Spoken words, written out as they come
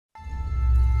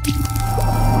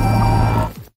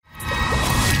How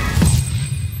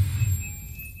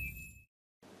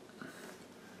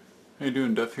you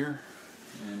doing, Duff here?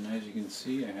 And as you can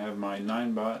see, I have my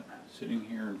Ninebot sitting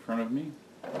here in front of me.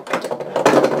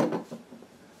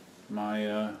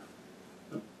 My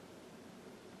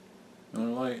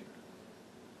Miller Lite.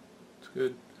 It's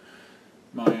good.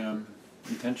 My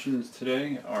intentions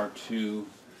today are to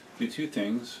do two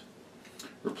things.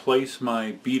 Replace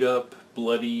my beat up,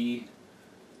 bloody,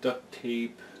 duct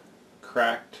tape,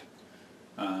 cracked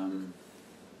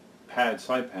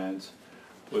side pads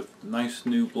with nice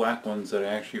new black ones that I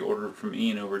actually ordered from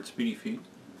Ian over at Speedy Feet.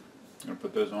 I'm going to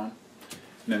put those on.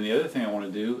 And then the other thing I want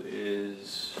to do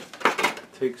is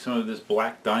take some of this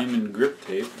black diamond grip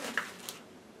tape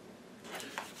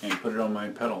and put it on my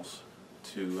pedals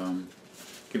to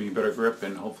give me better grip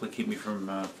and hopefully keep me from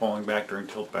falling back during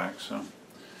tilt back. So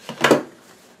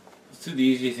let's do the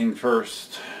easy thing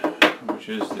first, which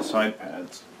is the side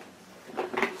pads.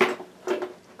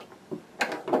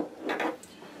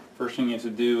 First thing you have to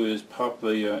do is pop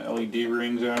the LED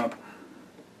rings out.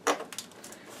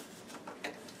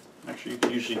 Actually, you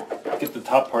can usually get the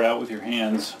top part out with your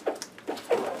hands.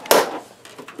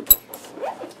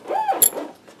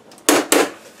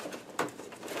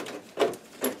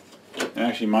 And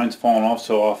actually mine's falling off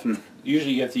so often.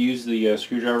 Usually you have to use the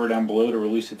screwdriver down below to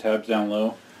release the tabs down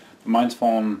low. But mine's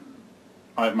fallen,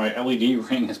 my LED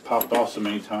ring has popped off so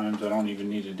many times I don't even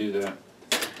need to do that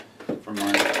for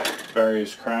my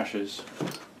various crashes.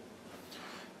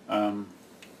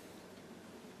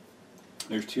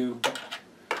 There's two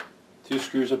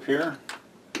screws up here.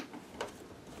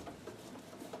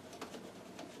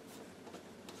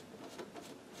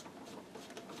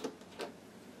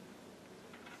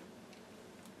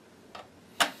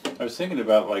 I was thinking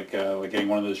about like getting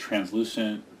one of those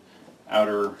translucent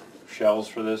outer shells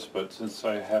for this, but since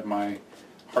I have my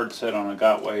heart set on a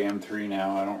Gotway M3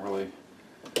 now, I don't really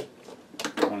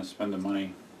want to spend the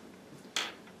money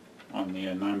on the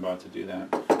Ninebot to do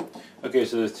that. Okay,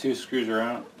 so the two screws are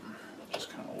out. Just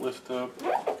kind of lift up.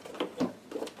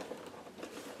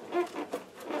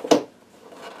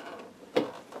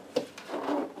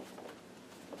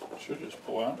 Should just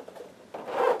pull out.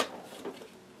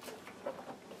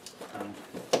 I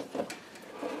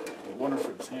wonder if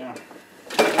it's, yeah.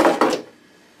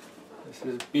 This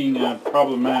is being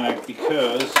problematic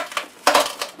because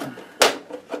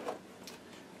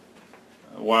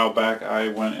a while back I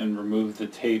went and removed the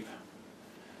tape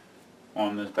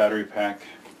on this battery pack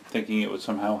thinking it would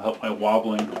somehow help my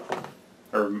wobbling,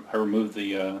 or I removed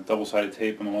the double-sided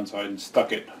tape on the one side and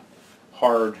stuck it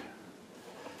hard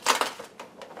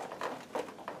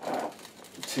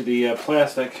to the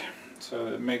plastic, so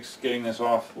it makes getting this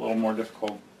off a little more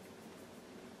difficult.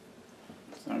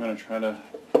 So I'm going to try to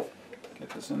get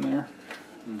this in there.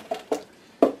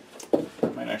 I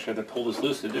might actually have to pull this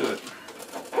loose to do it.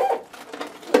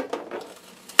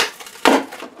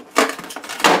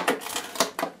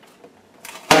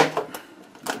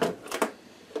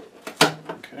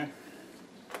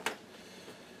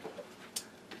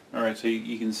 Alright, so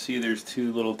you can see there's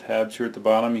two little tabs here at the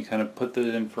bottom. You kind of put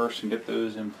those in first and get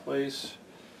those in place.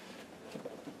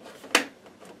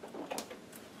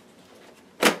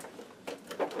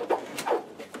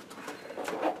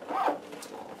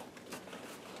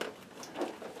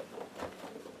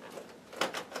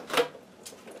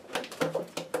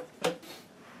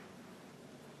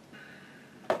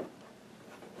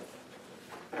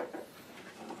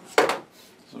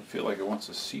 Doesn't feel like it wants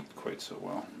to seat quite so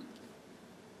well.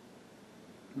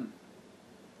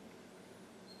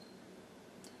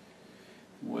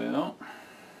 Well,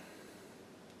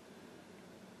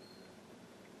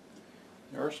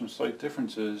 there are some slight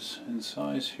differences in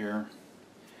size here.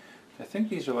 I think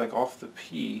these are like off the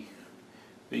P,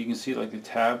 but you can see like the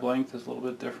tab length is a little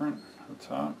bit different at the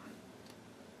top.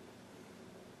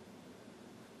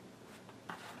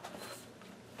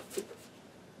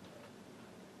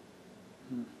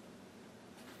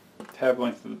 Tab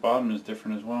length at the bottom is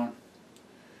different as well.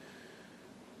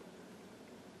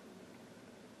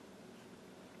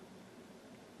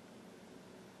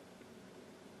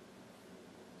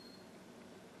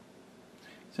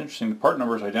 It's interesting, the part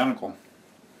number is identical.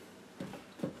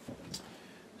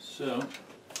 So,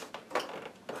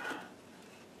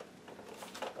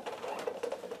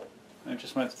 I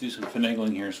just might have to do some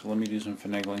finagling here, so let me do some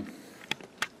finagling.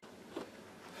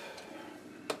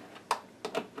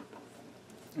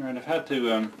 Alright, I've had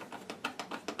to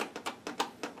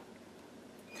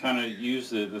kind of use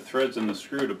the threads in the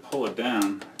screw to pull it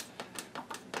down.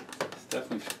 It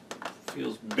definitely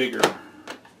feels bigger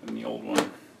than the old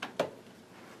one.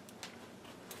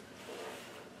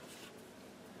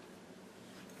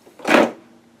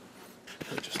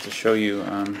 just to show you,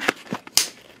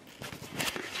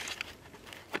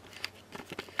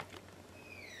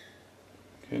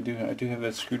 okay, I do have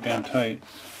that screwed down tight.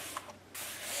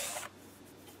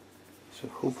 So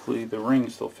hopefully the ring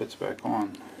still fits back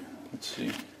on. Let's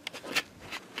see.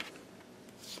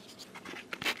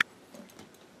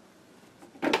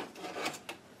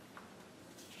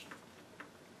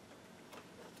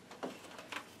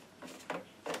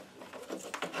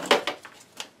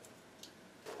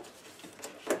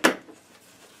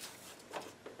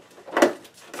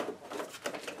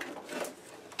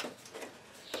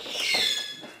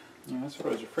 Yeah, that's what I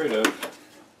was afraid of.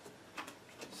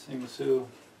 This thing was so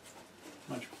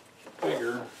much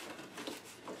bigger.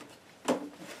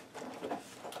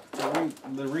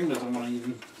 The ring doesn't want to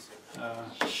even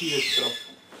heat itself.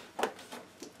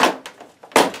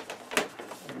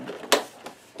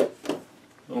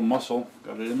 Little muscle,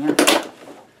 got it in there.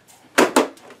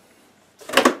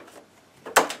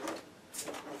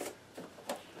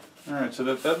 All right, so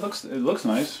that looks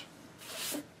nice.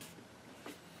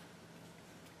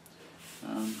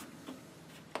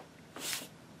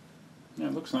 Yeah,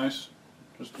 it looks nice.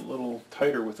 Just a little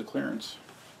tighter with the clearance.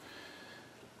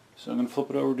 So I'm going to flip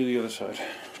it over to the other side.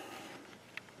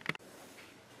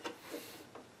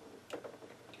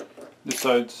 This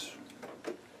side's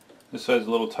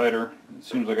a little tighter. It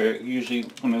seems like I usually,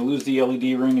 when I lose the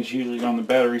LED ring, it's usually on the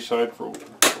battery side for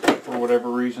whatever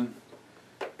reason.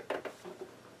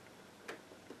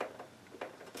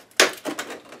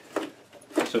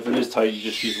 So if it is tight, you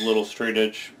just use a little straight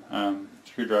edge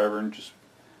screwdriver and just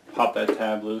pop that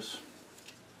tab loose.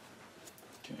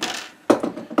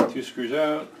 Okay. 2 screws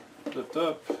out, lift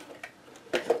up,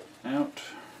 out.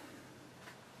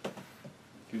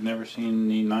 If you've never seen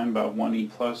the Ninebot One E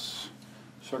Plus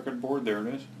circuit board, there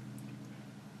it is.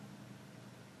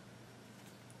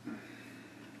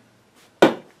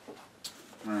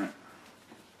 Alright.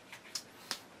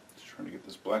 Just trying to get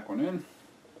this black one in.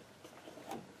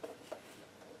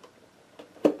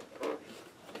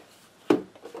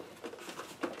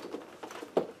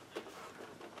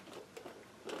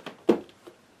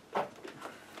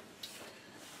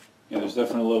 Yeah, there's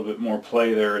definitely a little bit more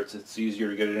play there. It's easier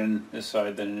to get it in this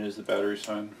side than it is the battery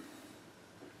side.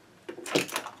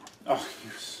 Oh,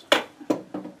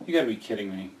 you gotta be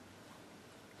kidding me.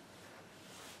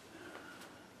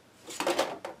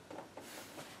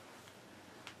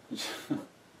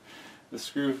 The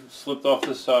screw slipped off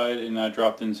the side and I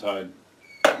dropped inside.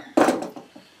 I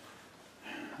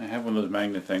have one of those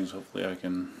magnet things. Hopefully I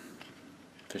can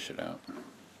fish it out.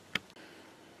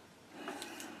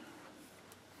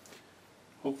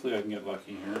 Hopefully I can get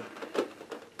lucky here.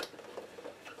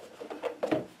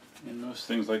 In most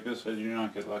things like this, I do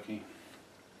not get lucky.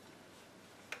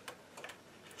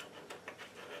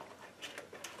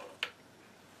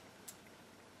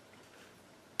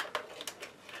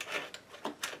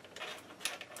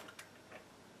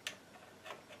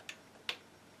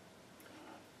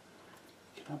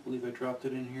 Cannot believe I dropped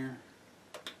it in here.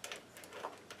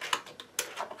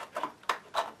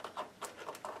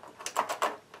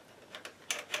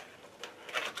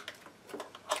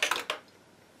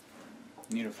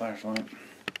 Need a flashlight.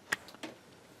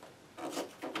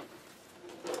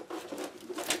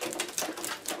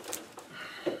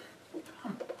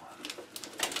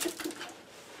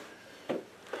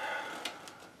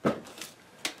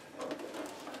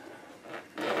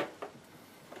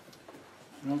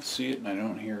 I don't see it and I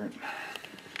don't hear it.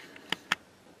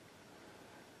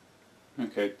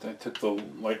 Okay, I took the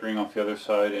light ring off the other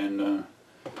side and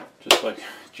just like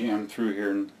jammed through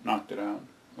here and knocked it out,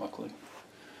 luckily.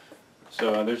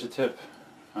 So there's a tip.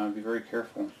 Be very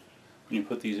careful when you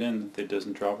put these in that it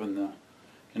doesn't drop in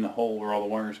the hole where all the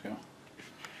wires go.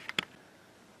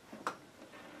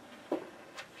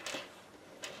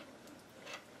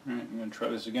 Alright, I'm going to try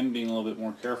this again, being a little bit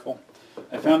more careful.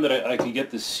 I found that I could get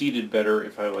this seated better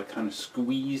if I like kind of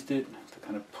squeezed it to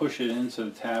kind of push it in so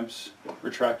the tabs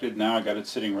retracted. Now I got it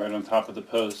sitting right on top of the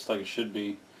post like it should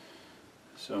be.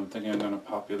 So I'm thinking I'm going to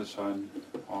pop the other side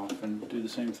off and do the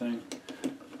same thing.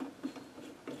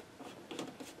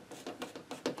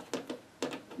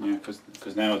 Yeah,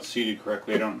 because now it's seated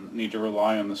correctly. I don't need to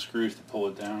rely on the screws to pull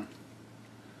it down.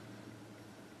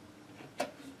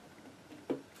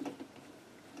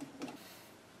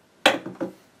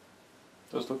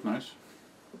 Does look nice.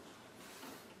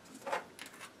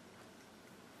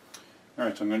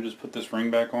 Alright, so I'm going to just put this ring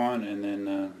back on and then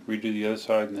redo the other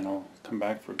side, and then I'll come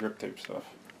back for grip tape stuff.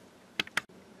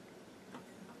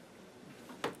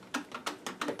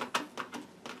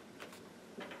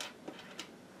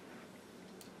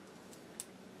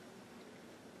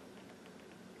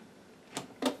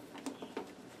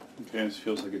 Okay, this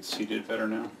feels like it's seated better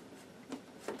now.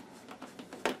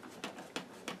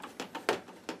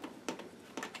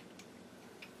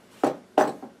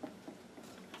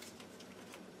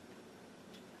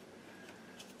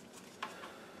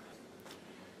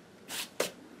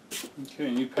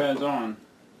 Okay, new pads on.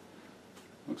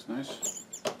 Looks nice.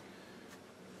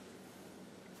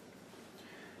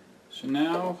 So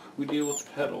now we deal with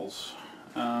the pedals.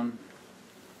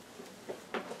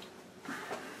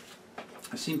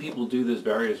 I've seen people do this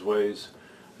various ways.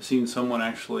 I've seen someone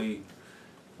actually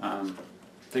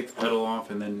take the pedal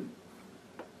off and then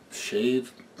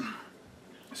shave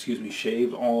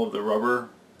all of the rubber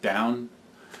down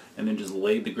and then just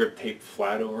lay the grip tape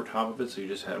flat over top of it, so you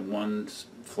just had one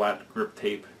flat grip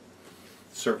tape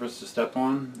surface to step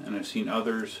on. And I've seen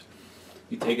others,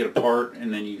 you take it apart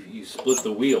and then you split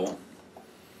the wheel.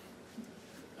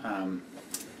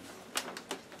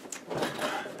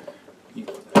 You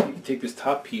take this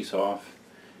top piece off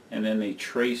and then they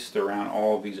traced around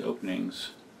all of these openings,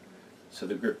 so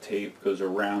the grip tape goes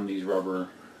around these rubber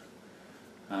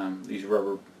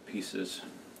pieces.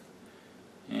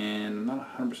 And I'm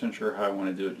not 100% sure how I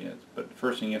want to do it yet, but the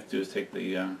first thing you have to do is take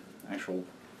the actual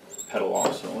pedal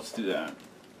off, so let's do that.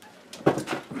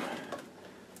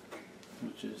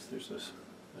 Which is, there's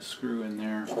a screw in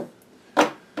there.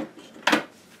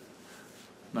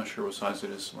 Not sure what size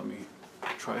it is, so let me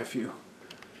try a few.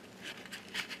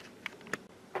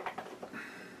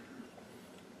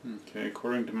 Okay,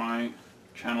 according to my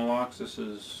channel locks, this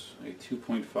is a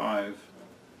 2.5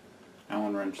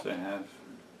 Allen wrench they have.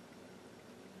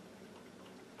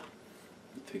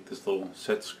 Take this little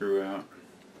set screw out,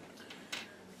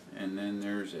 and then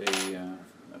there's a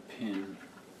pin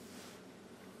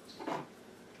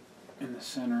in the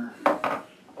center that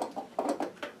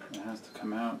has to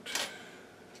come out.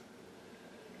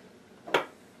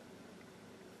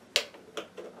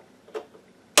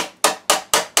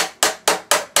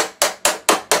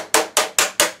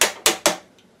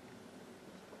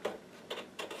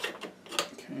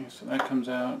 Okay, so that comes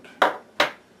out.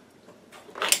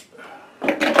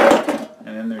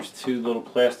 And then there's two little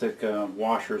plastic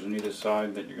washers on either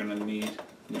side that you're going to need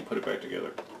when you put it back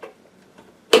together.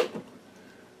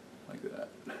 Like that.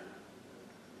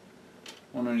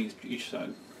 One on each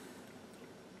side.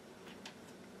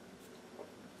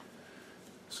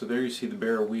 So there you see the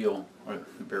bare wheel, or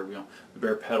the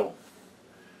bare pedal.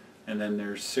 And then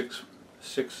there's six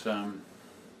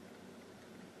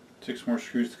more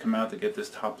screws to come out to get this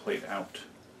top plate out.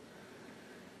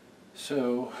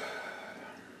 So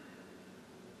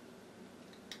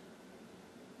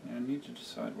I need to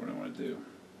decide what I want to do.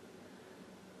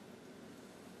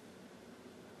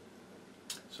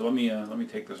 So let me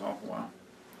take this off a while.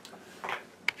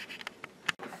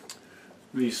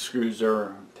 These screws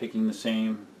are taking the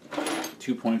same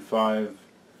 2.5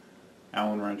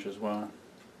 Allen wrench as well.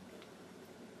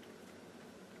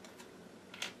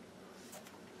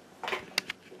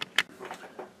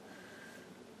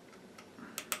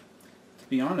 To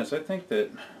be honest, I think that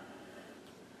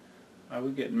I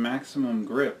would get maximum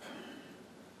grip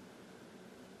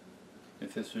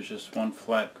if this was just one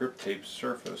flat grip tape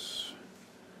surface.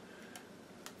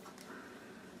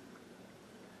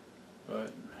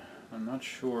 But I'm not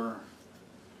sure.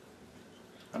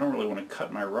 I don't really want to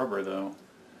cut my rubber though,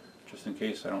 just in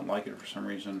case I don't like it for some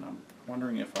reason. I'm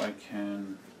wondering if I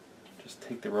can just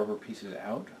take the rubber pieces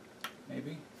out,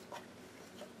 maybe,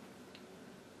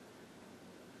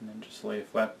 and then just lay a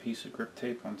flat piece of grip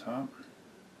tape on top.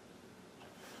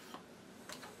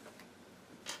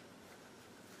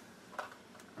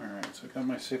 Alright, so I got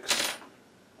my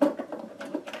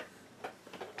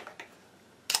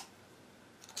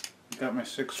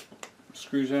six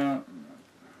screws out.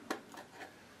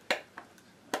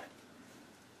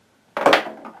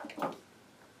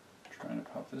 Trying to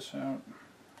pop this out.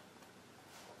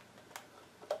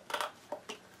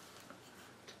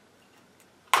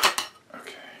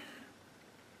 Okay.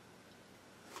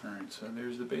 Alright, so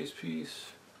there's the base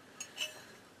piece.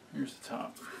 Here's the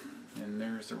top. And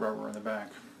there's the rubber on the back.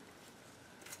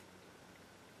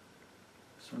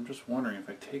 So I'm just wondering if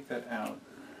I take that out,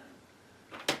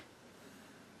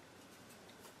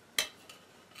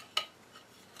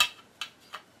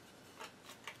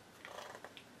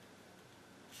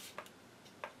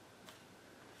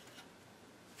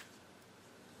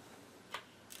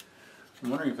 I'm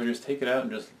wondering if I just take it out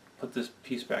and just put this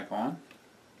piece back on.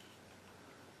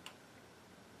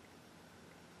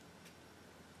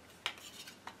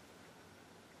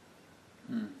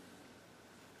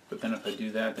 But then if I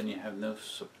do that, then you have no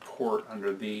support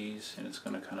under these, and it's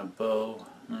going to kind of bow.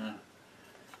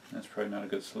 That's probably not a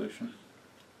good solution.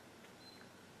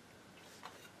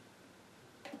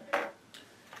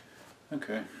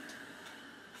 Okay.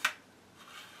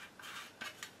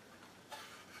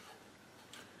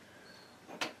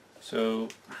 So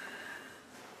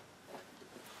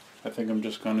I think I'm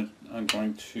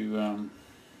going to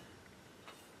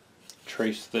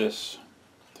trace this,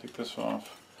 take this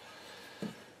off,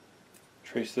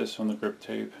 trace this on the grip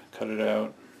tape, cut it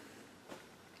out.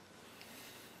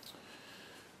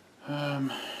 Yeah,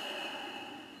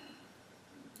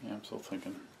 I'm still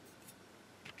thinking.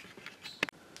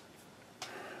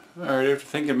 Alright, after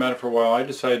thinking about it for a while, I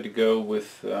decided to go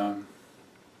with the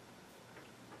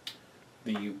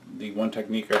one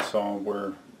technique I saw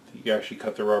where you actually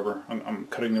cut the rubber. I'm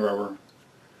cutting the rubber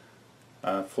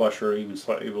flush or even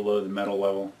slightly below the metal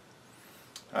level,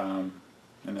 and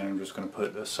then I'm just going to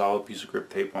put a solid piece of grip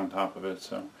tape on top of it.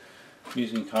 So I'm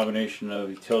using a combination of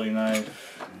utility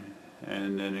knife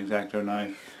and an X-Acto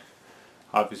knife.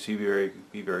 Obviously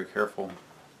be very careful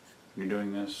when you're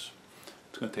doing this.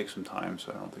 It's going to take some time,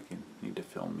 so I don't think you need to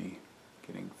film me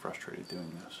getting frustrated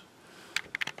doing this.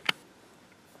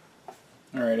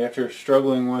 Alright, after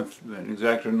struggling with an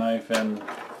X-Acto knife and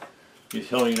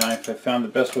utility knife, I found the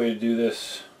best way to do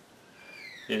this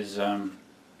is if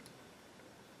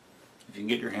you can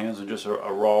get your hands on just a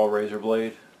raw razor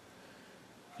blade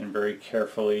and very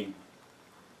carefully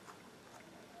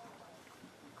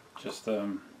just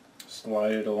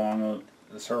slide it along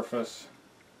the surface.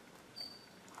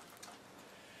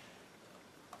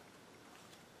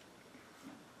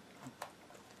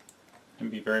 And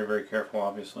be very careful,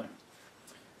 obviously.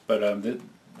 But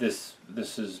this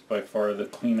is by far the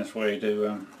cleanest way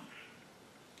to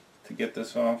get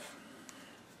this off.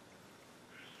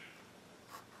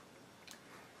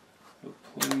 So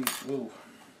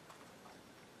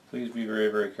please be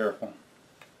very careful.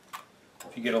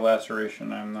 If you get a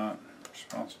laceration, I'm not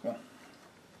responsible.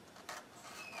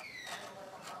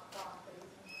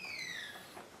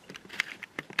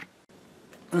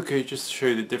 Okay, just to show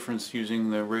you the difference using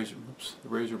the razor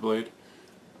blade.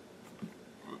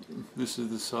 This is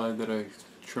the side that I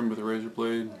trimmed with a razor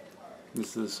blade. This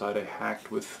is the side I hacked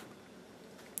with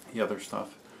the other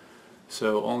stuff.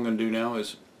 So all I'm going to do now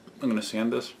is I'm going to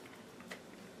sand this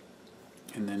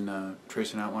and then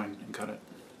trace an outline and cut it.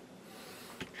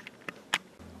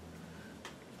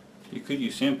 You could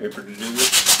use sandpaper to do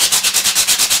this,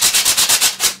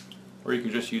 or you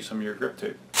could just use some of your grip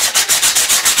tape.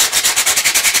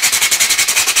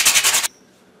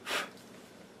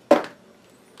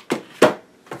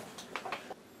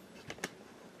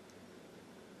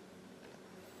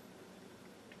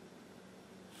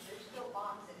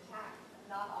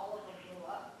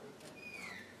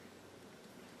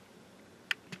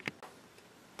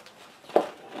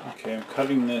 Okay, I'm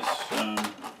cutting this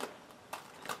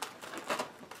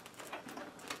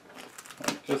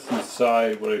just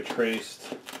inside what I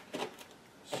traced,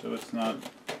 so it's not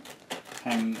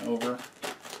hanging over.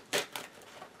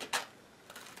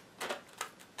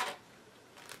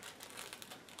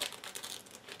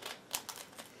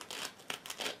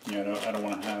 Yeah, I don't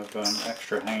want to have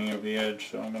extra hanging over the edge,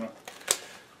 so I'm going to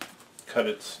cut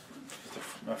it just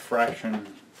a fraction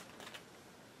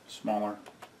smaller.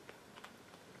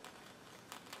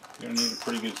 You're going to need a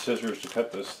pretty good scissors to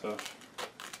cut this stuff.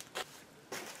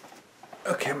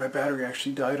 Okay, my battery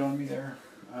actually died on me there.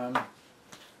 I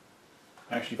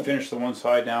actually finished the one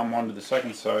side, now I'm on to the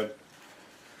second side.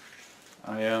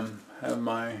 I have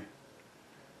my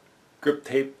grip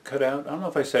tape cut out. I don't know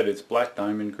if I said it's black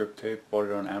diamond grip tape. Bought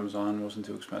it on Amazon, it wasn't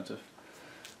too expensive.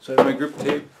 So I have my grip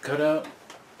tape cut out,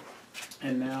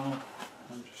 and now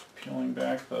I'm just peeling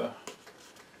back the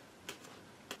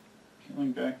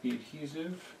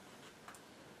adhesive,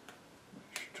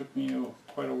 which took me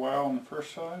quite a while on the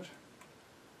first side.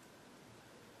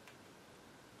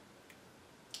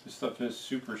 This stuff is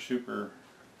super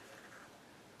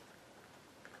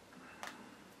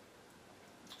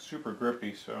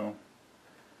grippy, so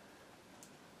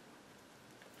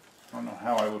I don't know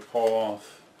how I would fall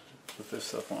off with this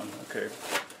stuff on. Okay,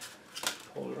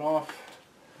 pulled it off.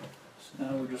 So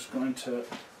now we're just going to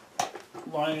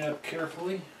line it up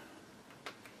carefully.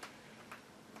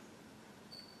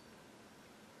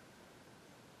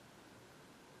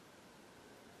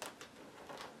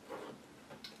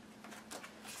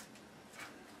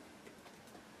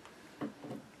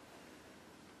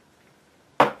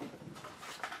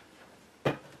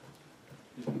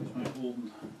 Use my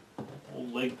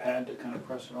old leg pad to kind of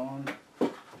press it on.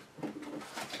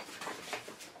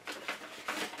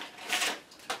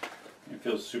 It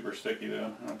feels super sticky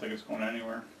though. I don't think it's going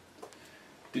anywhere.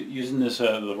 Using this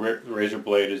the razor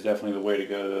blade is definitely the way to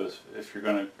go though. If you're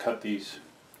going to cut these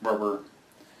rubber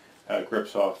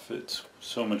grips off, it's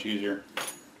so much easier.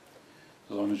 As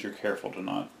as long as you're careful to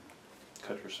not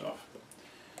cut yourself.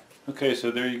 Okay,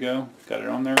 so there you go. Got it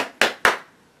on there.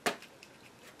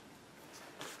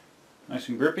 Nice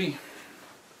and grippy.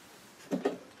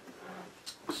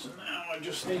 So now I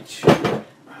just need to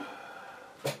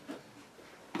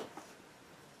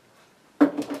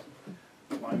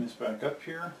line this back up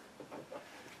here.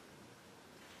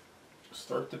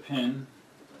 Start the pin,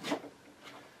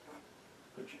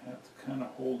 but you have to kind of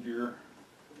hold your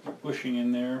bushing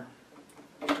in there.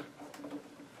 Hold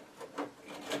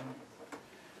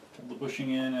the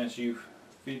bushing in as you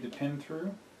feed the pin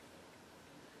through.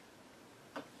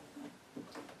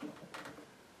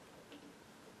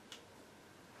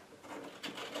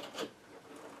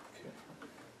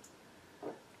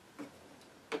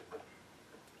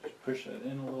 Push that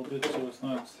in a little bit so it's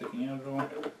not sticking out at all.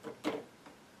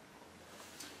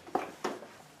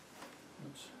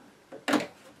 Oops.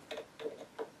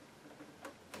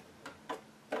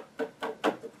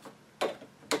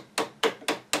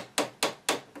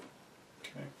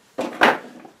 Okay.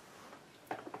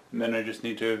 And then I just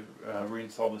need to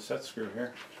reinstall the set screw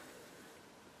here.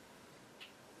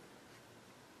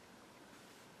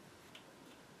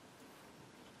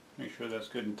 Make sure that's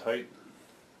good and tight.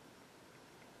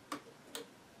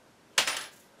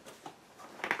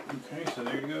 Okay, so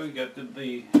there you go. You got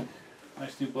the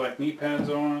nice new black knee pads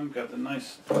on. Got the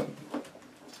nice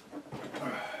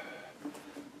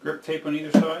grip tape on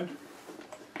either side.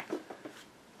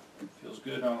 Feels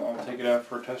good. I'll take it out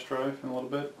for a test drive in a little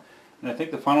bit. And I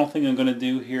think the final thing I'm going to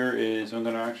do here is I'm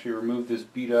going to actually remove this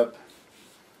beat up,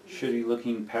 shitty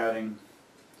looking padding,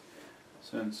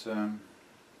 since I'm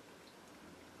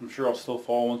sure I'll still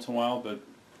fall once in a while, but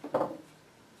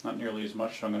not nearly as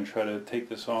much. So I'm going to try to take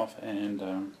this off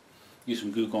and use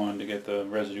some Goo Gone to get the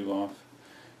residue off,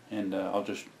 and I'll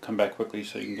just come back quickly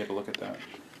so you can get a look at that.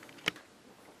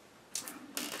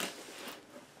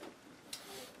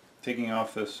 Taking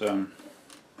off this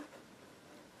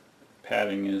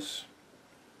padding is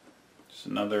just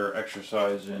another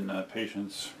exercise in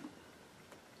patience.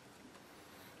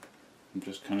 I'm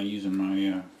just kind of using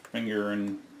my finger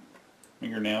and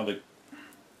fingernail to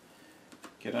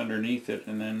get underneath it,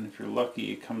 and then if you're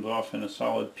lucky it comes off in a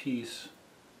solid piece.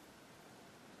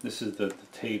 This is the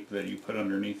tape that you put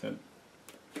underneath it.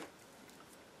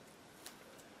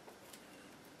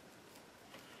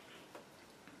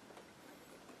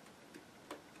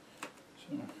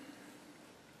 So,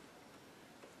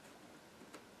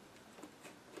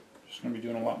 just going to be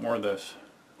doing a lot more of this.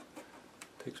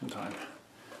 Take some time.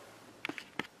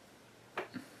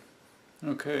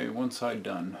 Okay, one side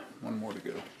done. One more to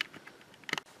go.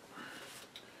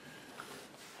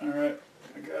 Alright,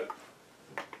 I got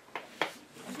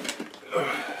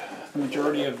the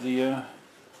majority of the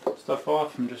stuff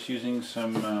off. I'm just using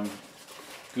some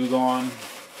Goo Gone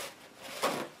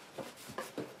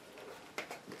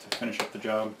to finish up the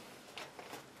job.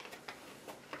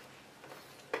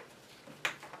 This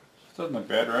doesn't look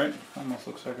bad, right? Almost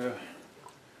looks like a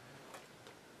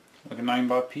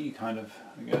Ninebot P kind of,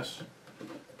 I guess.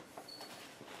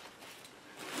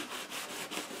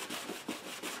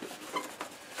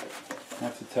 I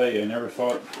have to tell you, I never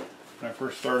thought when I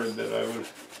first started that I would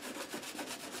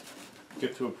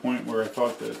get to a point where I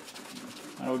thought that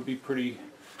I would be pretty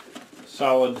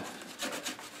solid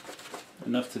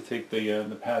enough to take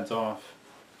the pads off.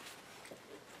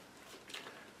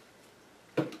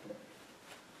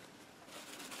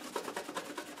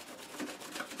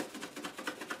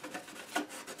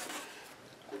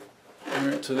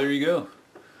 Alright, so there you go.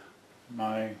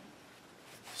 My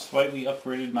slightly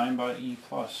upgraded Ninebot E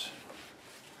Plus.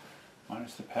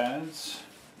 Minus the pads,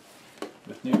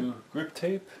 with new grip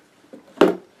tape,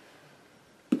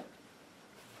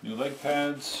 new leg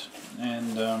pads,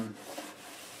 and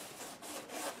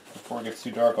before it gets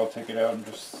too dark I'll take it out and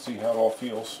just see how it all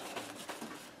feels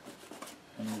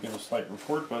and give a slight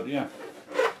report. But yeah,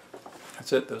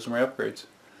 that's it. Those are my upgrades.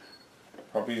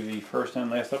 Probably the first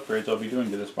and last upgrades I'll be doing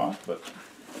to this box, but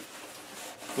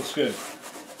looks good.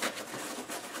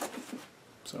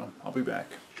 So I'll be back.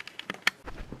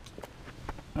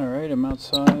 Alright, I'm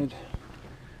outside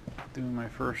doing my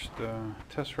first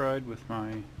test ride with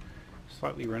my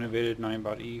slightly renovated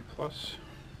Ninebot E Plus,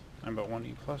 Ninebot One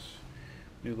E Plus.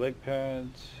 New leg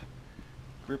pads,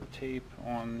 grip tape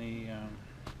on the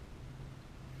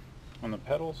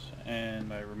pedals,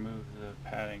 and I removed the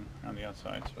padding on the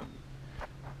outside, so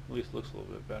at least it looks a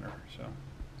little bit better. So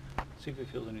see if it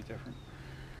feels any different.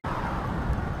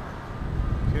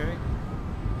 Okay.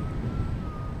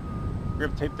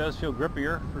 Grip tape does feel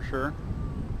grippier for sure.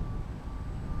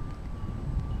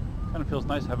 Kind of feels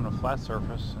nice having a flat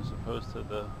surface as opposed to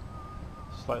the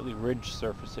slightly ridged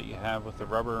surface that you have with the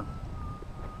rubber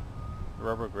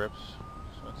grips,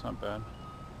 so it's not bad.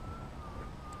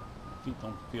 Feet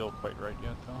don't feel quite right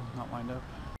yet though, not lined up.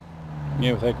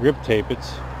 Yeah, with that grip tape,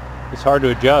 it's hard to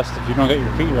adjust if you don't get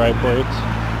your feet right, but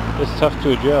it's tough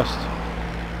to adjust.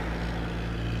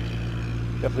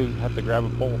 Definitely have to grab a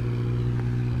pole.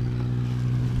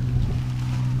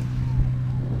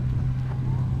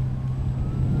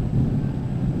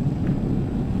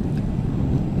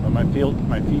 But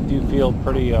my feet do feel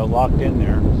pretty locked in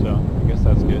there, so I guess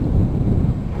that's good.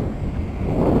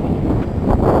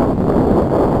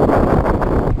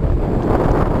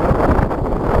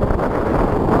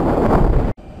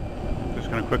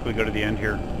 Quickly go to the end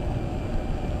here.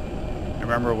 I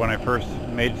remember when I first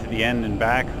made it to the end and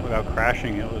back without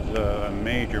crashing, it was a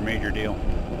major deal.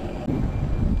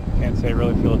 Can't say I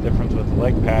really feel a difference with the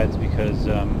leg pads because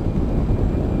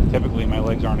typically my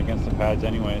legs aren't against the pads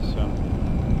anyway, so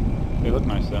they look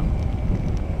nice though.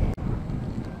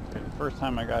 The first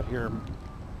time I got here,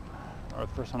 or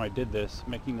the first time I did this,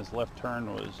 making this left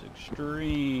turn was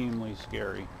extremely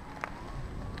scary.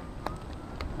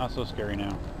 Not so scary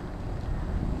now.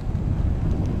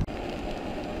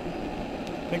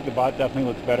 I think the bot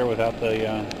definitely looks better without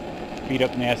the beat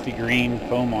up nasty green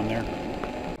foam on there.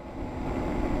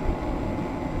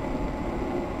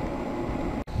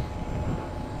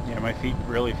 Yeah, my feet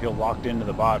really feel locked into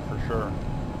the bot for sure.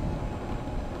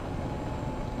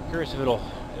 I'm curious if it'll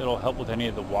help with any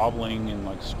of the wobbling and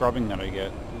like scrubbing that I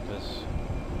get, because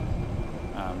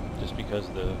just because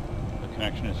the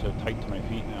connection is so tight to my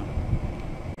feet now.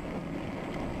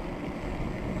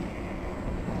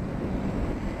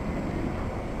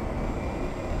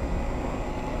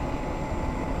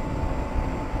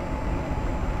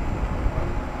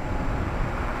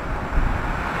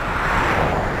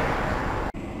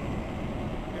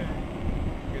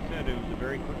 It was a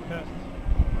very quick test.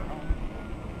 We're home.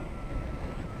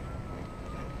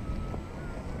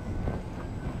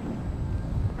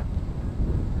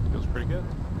 Feels pretty good.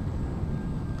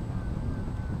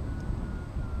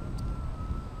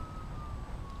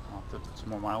 I'll have to put some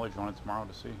more mileage on it tomorrow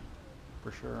to see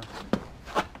for sure.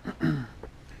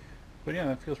 But yeah,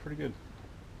 that feels pretty good.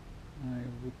 I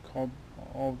would call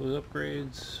all those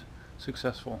upgrades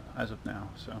successful as of now.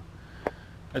 So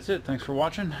that's it. Thanks for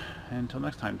watching. And until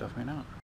next time, Duffman out.